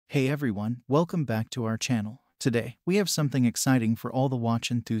Hey everyone, welcome back to our channel. Today, we have something exciting for all the watch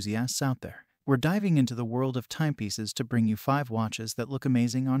enthusiasts out there. We're diving into the world of timepieces to bring you 5 watches that look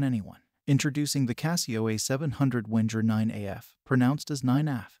amazing on anyone. Introducing the Casio A700 Winger 9AF, pronounced as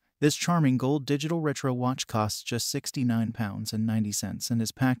 9AF. This charming gold digital retro watch costs just £69.90 and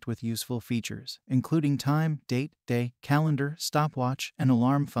is packed with useful features, including time, date, day, calendar, stopwatch, and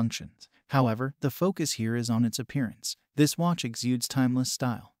alarm functions. However, the focus here is on its appearance. This watch exudes timeless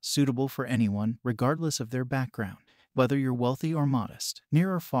style, suitable for anyone, regardless of their background. Whether you're wealthy or modest,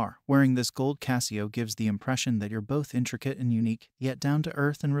 near or far, wearing this gold Casio gives the impression that you're both intricate and unique, yet down to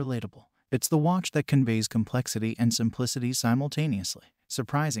earth and relatable. It's the watch that conveys complexity and simplicity simultaneously.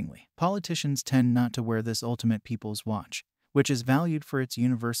 Surprisingly, politicians tend not to wear this ultimate people's watch, which is valued for its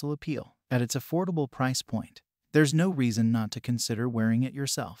universal appeal. At its affordable price point, there's no reason not to consider wearing it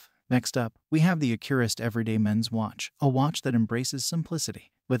yourself. Next up, we have the Accurist Everyday Men's Watch, a watch that embraces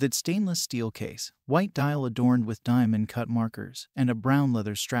simplicity. With its stainless steel case, white dial adorned with diamond-cut markers, and a brown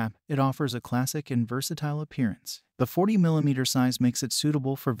leather strap, it offers a classic and versatile appearance. The 40mm size makes it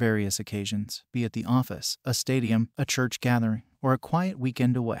suitable for various occasions, be it the office, a stadium, a church gathering, or a quiet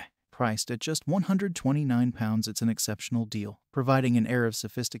weekend away. Priced at just £129, it's an exceptional deal, providing an air of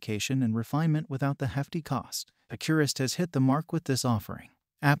sophistication and refinement without the hefty cost. Accurist has hit the mark with this offering.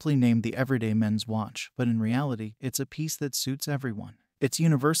 Aptly named the Everyday Men's Watch, but in reality, it's a piece that suits everyone. Its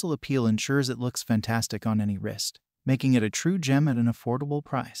universal appeal ensures it looks fantastic on any wrist, making it a true gem at an affordable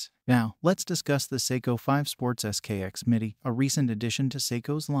price. Now, let's discuss the Seiko 5 Sports SKX MIDI, a recent addition to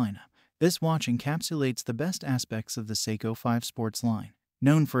Seiko's lineup. This watch encapsulates the best aspects of the Seiko 5 Sports line,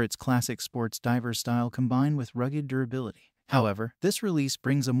 known for its classic sports diver style combined with rugged durability. However, this release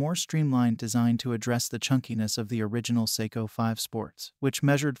brings a more streamlined design to address the chunkiness of the original Seiko 5 Sports, which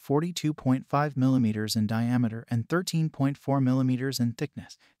measured 42.5mm in diameter and 13.4mm in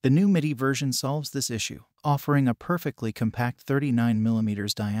thickness. The new MIDI version solves this issue, offering a perfectly compact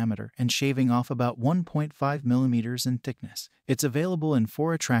 39mm diameter and shaving off about 1.5mm in thickness. It's available in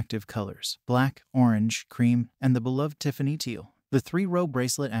 4 attractive colors: black, orange, cream, and the beloved Tiffany teal. The 3-row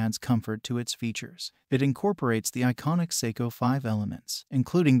bracelet adds comfort to its features. It incorporates the iconic Seiko 5 elements,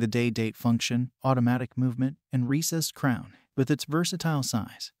 including the day-date function, automatic movement, and recessed crown. With its versatile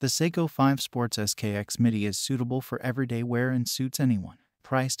size, the Seiko 5 Sports SKX MIDI is suitable for everyday wear and suits anyone.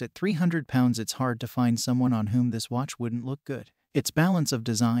 Priced at £300, it's hard to find someone on whom this watch wouldn't look good. Its balance of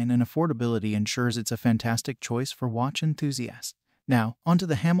design and affordability ensures it's a fantastic choice for watch enthusiasts. Now, onto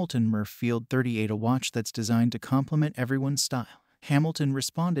the Hamilton Murph Field 38, a watch that's designed to complement everyone's style. Hamilton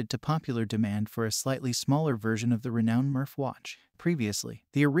responded to popular demand for a slightly smaller version of the renowned Murph watch. Previously,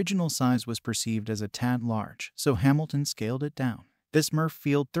 the original size was perceived as a tad large, so Hamilton scaled it down. This Murph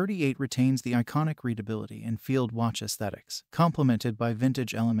Field 38 retains the iconic readability and field watch aesthetics, complemented by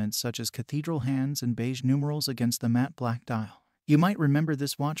vintage elements such as cathedral hands and beige numerals against the matte black dial. You might remember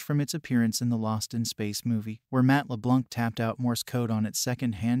this watch from its appearance in the Lost in Space movie, where Matt LeBlanc tapped out Morse code on its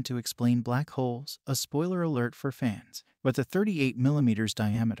second hand to explain black holes, a spoiler alert for fans. With a 38mm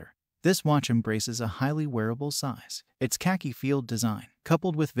diameter, this watch embraces a highly wearable size. Its khaki field design,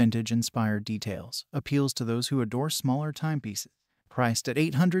 coupled with vintage-inspired details, appeals to those who adore smaller timepieces. Priced at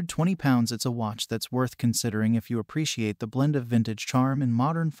 £820, it's a watch that's worth considering if you appreciate the blend of vintage charm and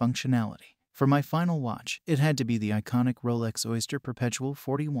modern functionality. For my final watch, it had to be the iconic Rolex Oyster Perpetual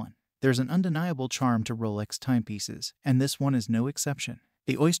 41. There's an undeniable charm to Rolex timepieces, and this one is no exception.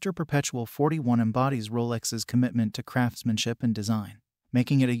 The Oyster Perpetual 41 embodies Rolex's commitment to craftsmanship and design,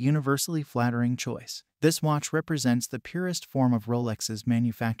 making it a universally flattering choice. This watch represents the purest form of Rolex's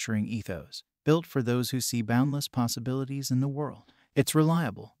manufacturing ethos, built for those who see boundless possibilities in the world. It's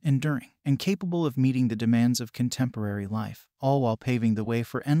reliable, enduring, and capable of meeting the demands of contemporary life, all while paving the way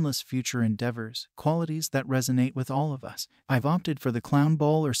for endless future endeavors, qualities that resonate with all of us. I've opted for the clown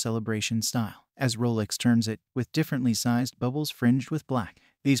ball or celebration style, as Rolex terms it, with differently sized bubbles fringed with black.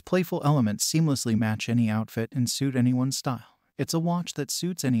 These playful elements seamlessly match any outfit and suit anyone's style. It's a watch that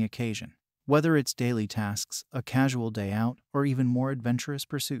suits any occasion, whether it's daily tasks, a casual day out, or even more adventurous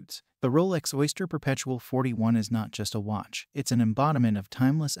pursuits. The Rolex Oyster Perpetual 41 is not just a watch, it's an embodiment of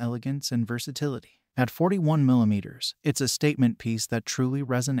timeless elegance and versatility. At 41mm, it's a statement piece that truly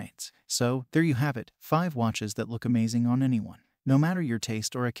resonates. So, there you have it, 5 watches that look amazing on anyone. No matter your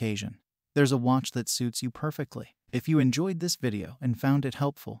taste or occasion, there's a watch that suits you perfectly. If you enjoyed this video and found it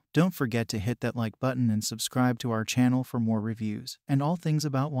helpful, don't forget to hit that like button and subscribe to our channel for more reviews and all things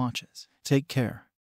about watches. Take care.